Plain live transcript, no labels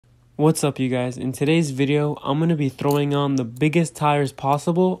What's up, you guys? In today's video, I'm going to be throwing on the biggest tires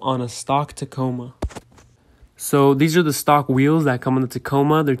possible on a stock Tacoma. So these are the stock wheels that come on the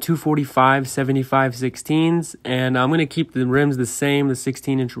Tacoma. They're 245 75/16s, and I'm going to keep the rims the same, the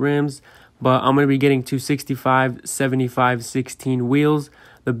 16-inch rims, but I'm going to be getting 265 75/16 wheels,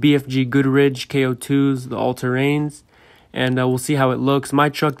 the BFGoodrich KO2s, the all-terrains, and we'll see how it looks. My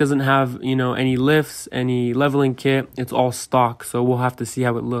truck doesn't have, any lifts, any leveling kit. It's all stock, so we'll have to see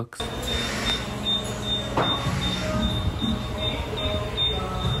how it looks.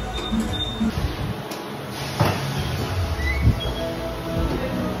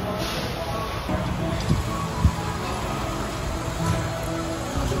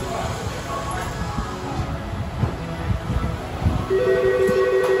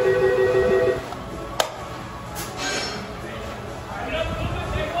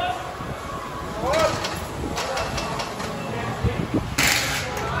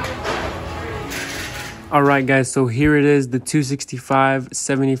 Alright guys, so here it is, the 265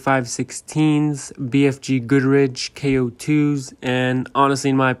 75/16s BFGoodrich KO2s, and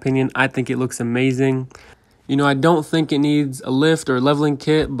honestly, in my opinion, I think it looks amazing. I don't think it needs a lift or a leveling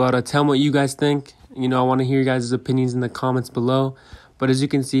kit, but tell me what you guys think. I want to hear you guys' opinions in the comments below. But as you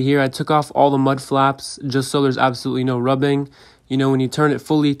can see here, I took off all the mud flaps just so there's absolutely no rubbing. When you turn it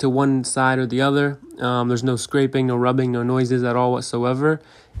fully to one side or the other, there's no scraping, no rubbing, no noises at all whatsoever.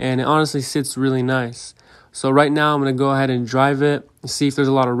 And it honestly sits really nice. So right now I'm going to go ahead and drive it, see if there's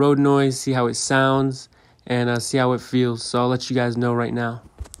a lot of road noise, see how it sounds, and see how it feels. So I'll let you guys know right now.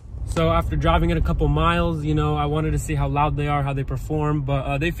 So after driving it a couple miles, I wanted to see how loud they are, how they perform,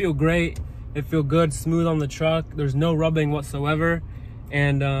 but they feel great. They feel good, smooth on the truck. There's no rubbing whatsoever.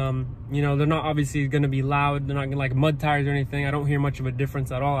 And, they're not obviously going to be loud. They're not gonna, like mud tires or anything. I don't hear much of a difference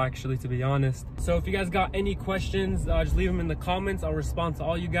at all, actually, to be honest. So if you guys got any questions, just leave them in the comments. I'll respond to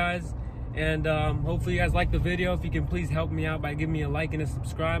all you guys. And hopefully you guys like the video. If you can please help me out by giving me a like and a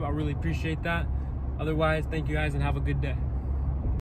subscribe, I really appreciate that. Otherwise, thank you guys and have a good day.